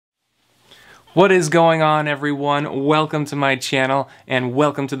What is going on, everyone? Welcome to my channel and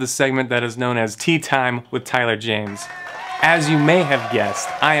welcome to the segment that is known as Tea Time with Tyler James. As you may have guessed,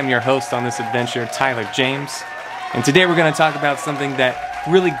 I am your host on this adventure, Tyler James, and today we're going to talk about something that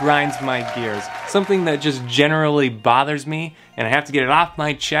really grinds my gears, something that just generally bothers me, and I have to get it off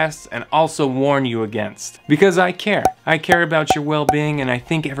my chest and also warn you against. Because I care. I care about your well-being, and I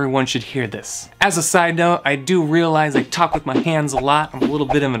think everyone should hear this. As a side note, I do realize I talk with my hands a lot. I'm a little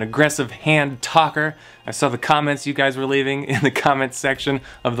bit of an aggressive hand talker. I saw the comments you guys were leaving in the comments section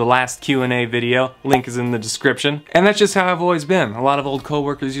of the last Q&A video. Link is in the description. And that's just how I've always been. A lot of old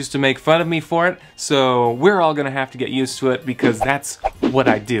coworkers used to make fun of me for it, so we're all gonna have to get used to it because that's what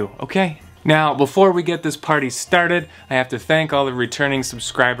I do, okay? Now, before we get this party started, I have to thank all the returning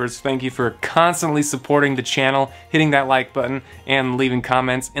subscribers. Thank you for constantly supporting the channel, hitting that like button, and leaving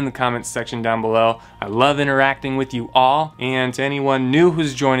comments in the comments section down below. I love interacting with you all, and to anyone new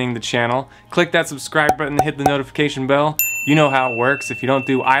who's joining the channel, click that subscribe button and hit the notification bell. You know how it works. If you don't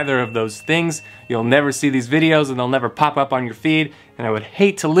do either of those things, you'll never see these videos and they'll never pop up on your feed, and I would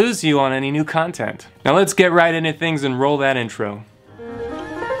hate to lose you on any new content. Now let's get right into things and roll that intro.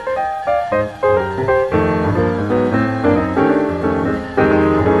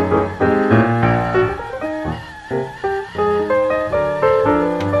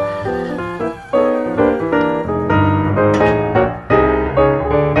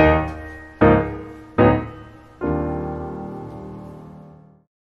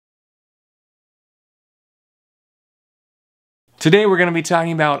 Today we're going to be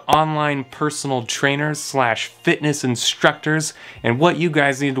talking about online personal trainers / fitness instructors and what you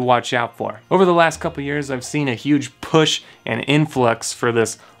guys need to watch out for. Over the last couple years, I've seen a huge push and influx for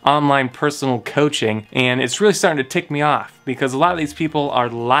this online personal coaching, and it's really starting to tick me off because a lot of these people are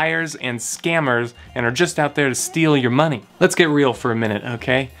liars and scammers and are just out there to steal your money. Let's get real for a minute,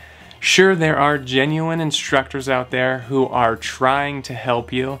 okay? Sure, there are genuine instructors out there who are trying to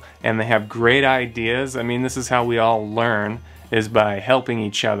help you and they have great ideas. I mean, this is how we all learn, is by helping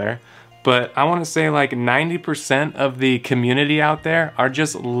each other. But I want to say like 90% of the community out there are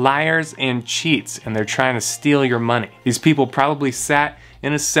just liars and cheats, and they're trying to steal your money. These people probably sat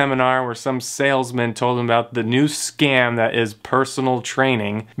in a seminar where some salesman told them about the new scam that is personal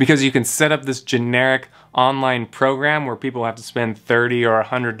training, because you can set up this generic online program where people have to spend $30 or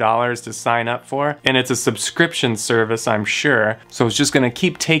 $100 to sign up for, and it's a subscription service, I'm sure, so it's just gonna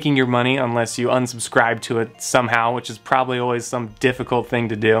keep taking your money unless you unsubscribe to it somehow, which is probably always some difficult thing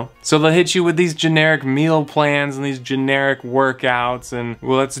to do. So they'll hit you with these generic meal plans and these generic workouts, and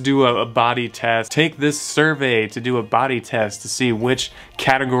well, let's do a body test. Take this survey to do a body test to see which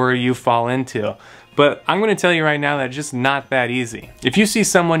category you fall into. But I'm going to tell you right now that it's just not that easy. If you see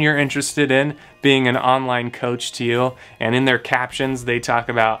someone you're interested in being an online coach to you, and in their captions they talk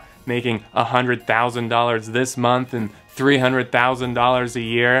about making $100,000 this month and $300,000 a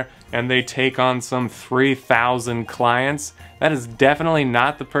year, and they take on some 3,000 clients, that is definitely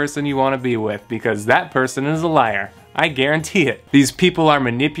not the person you want to be with, because that person is a liar. I guarantee it. These people are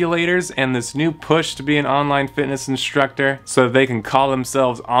manipulators, and this new push to be an online fitness instructor so that they can call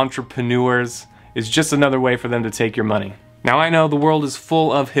themselves entrepreneurs is just another way for them to take your money. Now, I know the world is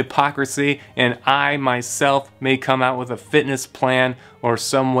full of hypocrisy, and I myself may come out with a fitness plan or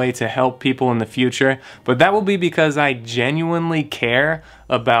some way to help people in the future, but that will be because I genuinely care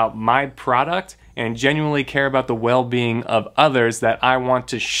about my product and genuinely care about the well-being of others, that I want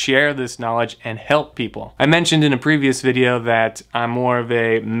to share this knowledge and help people. I mentioned in a previous video that I'm more of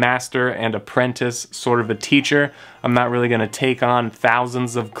a master and apprentice sort of a teacher. I'm not really going to take on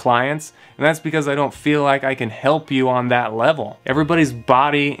thousands of clients, and that's because I don't feel like I can help you on that level. Everybody's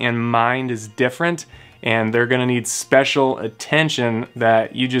body and mind is different, and they're gonna need special attention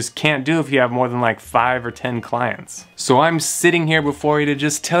that you just can't do if you have more than like 5 or 10 clients. So I'm sitting here before you to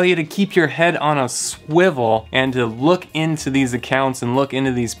just tell you to keep your head on a swivel and to look into these accounts and look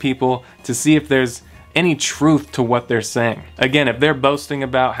into these people to see if there's any truth to what they're saying. Again, if they're boasting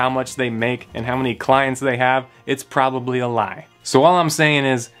about how much they make and how many clients they have, it's probably a lie. So all I'm saying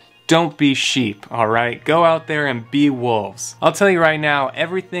is, don't be sheep, alright? Go out there and be wolves. I'll tell you right now,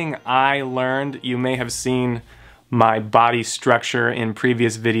 everything I learned, you may have seen my body structure in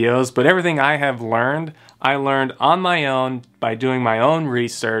previous videos, but everything I have learned, I learned on my own by doing my own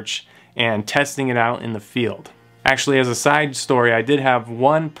research and testing it out in the field. Actually, as a side story, I did have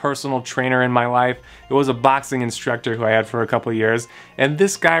one personal trainer in my life. It was a boxing instructor who I had for a couple years, and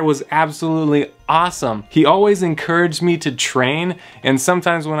this guy was absolutely awesome. He always encouraged me to train, and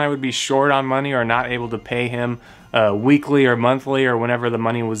sometimes when I would be short on money or not able to pay him weekly or monthly or whenever the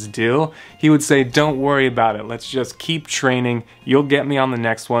money was due, he would say, don't worry about it, let's just keep training, you'll get me on the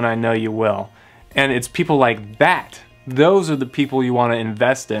next one, I know you will. And it's people like that. Those are the people you want to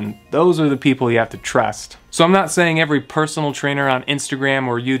invest in. Those are the people you have to trust. So I'm not saying every personal trainer on Instagram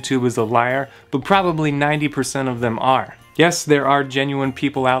or YouTube is a liar, but probably 90% of them are. Yes, there are genuine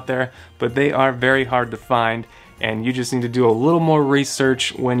people out there, but they are very hard to find, and you just need to do a little more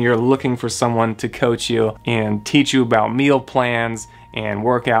research when you're looking for someone to coach you and teach you about meal plans and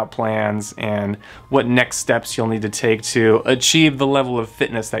workout plans and what next steps you'll need to take to achieve the level of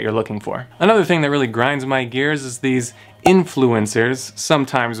fitness that you're looking for. Another thing that really grinds my gears is these influencers,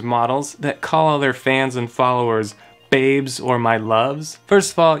 sometimes models, that call all their fans and followers babes or my loves.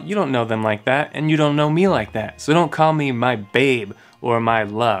 First of all, you don't know them like that, and you don't know me like that, so don't call me my babe or my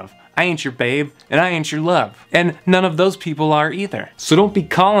love. I ain't your babe, and I ain't your love. And none of those people are either. So don't be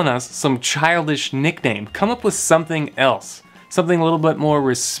calling us some childish nickname. Come up with something else. Something a little bit more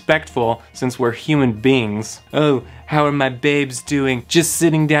respectful, since we're human beings. Oh, how are my babes doing? Just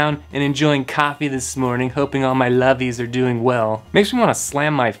sitting down and enjoying coffee this morning, hoping all my lovies are doing well. Makes me want to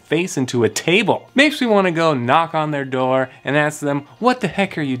slam my face into a table. Makes me want to go knock on their door and ask them, what the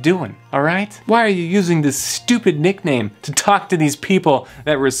heck are you doing, alright? Why are you using this stupid nickname to talk to these people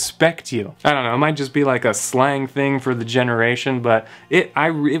that respect you? I don't know, it might just be like a slang thing for the generation, but it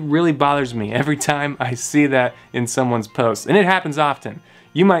really bothers me every time I see that in someone's post. And it happens often.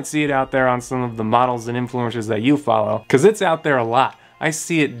 You might see it out there on some of the models and influencers that you follow, because it's out there a lot. I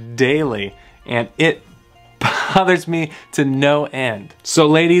see it daily, and it bothers me to no end. So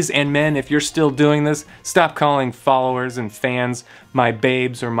ladies and men, if you're still doing this, stop calling followers and fans my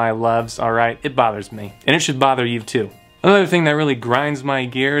babes or my loves, alright? It bothers me, and it should bother you too. Another thing that really grinds my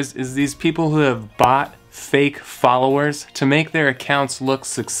gears is these people who have bought fake followers to make their accounts look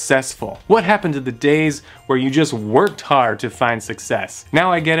successful. What happened to the days where you just worked hard to find success?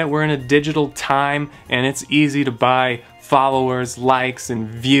 Now I get it, we're in a digital time and it's easy to buy followers, likes, and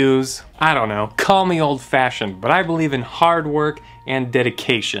views. I don't know, call me old-fashioned, but I believe in hard work and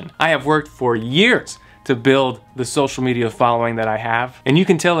dedication. I have worked for years to build the social media following that I have, and you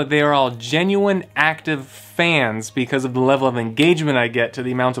can tell that they are all genuine, active fans because of the level of engagement I get to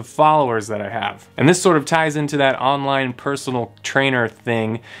the amount of followers that I have. And this sort of ties into that online personal trainer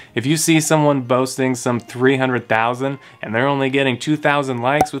thing. If you see someone boasting some 300,000 and they're only getting 2,000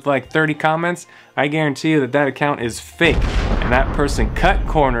 likes with like 30 comments, I guarantee you that that account is fake, and that person cut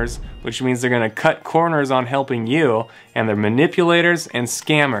corners, which means they're gonna cut corners on helping you, and they're manipulators and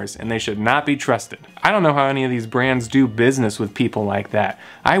scammers, and they should not be trusted. I don't know how any of these brands do business with people like that.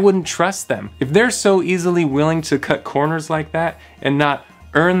 I wouldn't trust them. If they're so easily willing to cut corners like that and not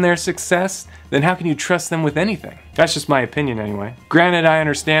earn their success, then how can you trust them with anything? That's just my opinion anyway. Granted, I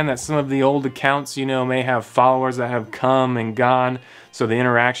understand that some of the old accounts, you know, may have followers that have come and gone, so the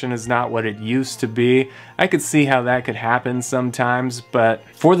interaction is not what it used to be. I could see how that could happen sometimes, but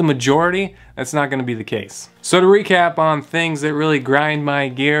for the majority, that's not gonna be the case. So to recap on things that really grind my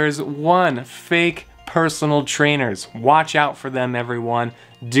gears, 1, fake personal trainers. Watch out for them, everyone.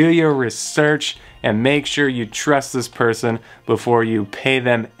 Do your research and make sure you trust this person before you pay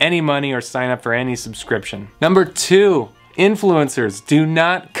them any money or sign up for any subscription. Number 2, influencers. Do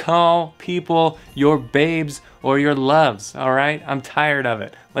not call people your babes or your loves, alright? I'm tired of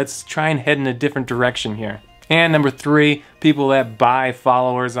it. Let's try and head in a different direction here. And number 3, people that buy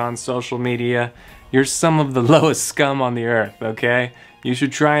followers on social media. You're some of the lowest scum on the earth, okay? You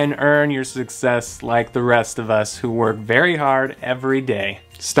should try and earn your success like the rest of us who work very hard every day.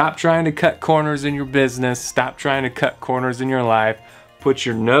 Stop trying to cut corners in your business. Stop trying to cut corners in your life. Put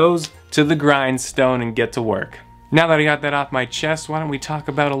your nose to the grindstone and get to work. Now that I got that off my chest, why don't we talk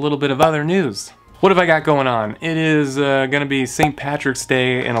about a little bit of other news? What have I got going on? It is gonna be St. Patrick's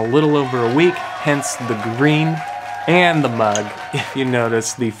Day in a little over a week, hence the green and the mug, if you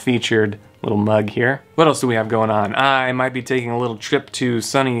notice the featured little mug here. What else do we have going on? I might be taking a little trip to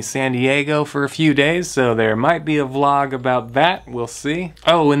sunny San Diego for a few days, so there might be a vlog about that. We'll see.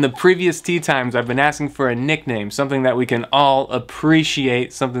 Oh, in the previous tea times, I've been asking for a nickname, something that we can all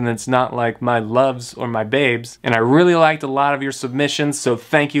appreciate, something that's not like my loves or my babes. And I really liked a lot of your submissions, so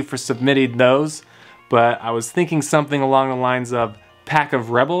thank you for submitting those. But I was thinking something along the lines of Pack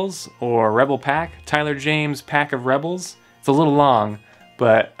of Rebels or Rebel Pack, Tyler James Pack of Rebels. It's a little long,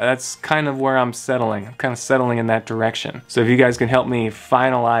 but that's kind of where I'm settling. I'm kind of settling in that direction. So if you guys can help me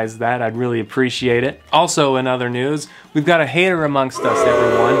finalize that, I'd really appreciate it. Also, in other news, we've got a hater amongst us,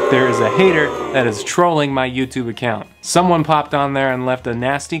 everyone. There is a hater that is trolling my YouTube account. Someone popped on there and left a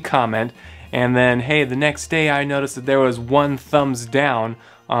nasty comment, and then, hey, the next day I noticed that there was 1 thumbs down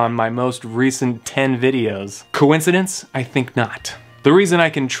on my most recent 10 videos. Coincidence? I think not. The reason I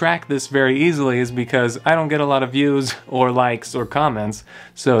can track this very easily is because I don't get a lot of views or likes or comments,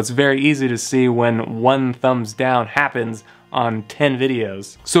 so it's very easy to see when one thumbs down happens on 10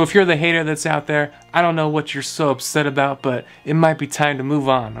 videos. So if you're the hater that's out there, I don't know what you're so upset about, but it might be time to move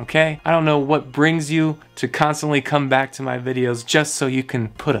on, okay? I don't know what brings you to constantly come back to my videos just so you can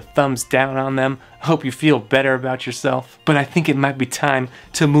put a thumbs down on them. I hope you feel better about yourself, but I think it might be time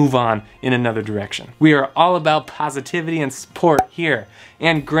to move on in another direction. We are all about positivity and support here.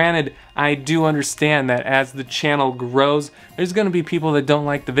 And granted, I do understand that as the channel grows, there's gonna be people that don't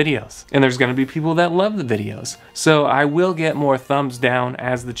like the videos, and there's gonna be people that love the videos. So I will get more thumbs down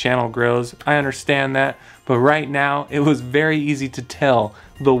as the channel grows. I understand that, but right now, it was very easy to tell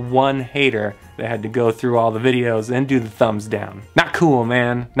the one hater that had to go through all the videos and do the thumbs down. Not cool,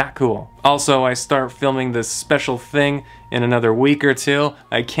 man, not cool. Also, I start filming this special thing in another week or two.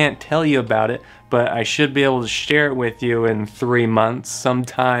 I can't tell you about it, but I should be able to share it with you in 3 months,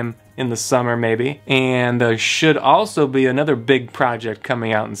 sometime in the summer maybe. And there should also be another big project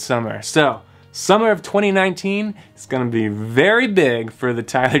coming out in summer. So, summer of 2019 is gonna be very big for the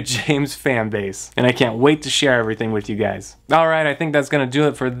Tyler James fan base. And I can't wait to share everything with you guys. Alright, I think that's gonna do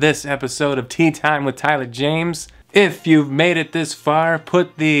it for this episode of Tea Time with Tyler James. If you've made it this far,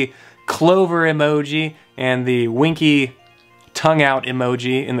 put the clover emoji and the winky tongue out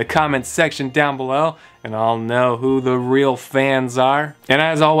emoji in the comments section down below, and I'll know who the real fans are. And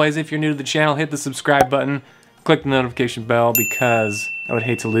as always, if you're new to the channel, hit the subscribe button, click the notification bell, because I would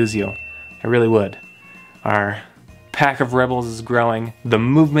hate to lose you. I really would. Our pack of rebels is growing, the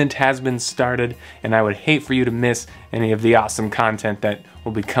movement has been started, and I would hate for you to miss any of the awesome content that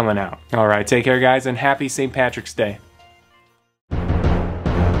will be coming out. Alright, take care guys, and happy St. Patrick's Day.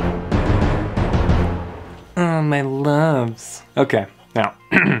 Oh, my loves. Okay, now,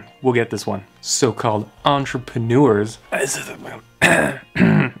 we'll get this one. So-called entrepreneurs. I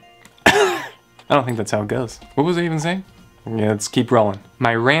don't think that's how it goes. What was I even saying? Yeah, let's keep rolling.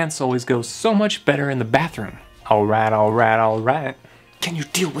 My rants always go so much better in the bathroom. Alright, alright, alright. Can you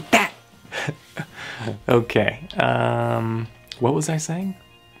deal with that? Okay, what was I saying?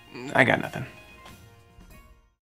 I got nothing.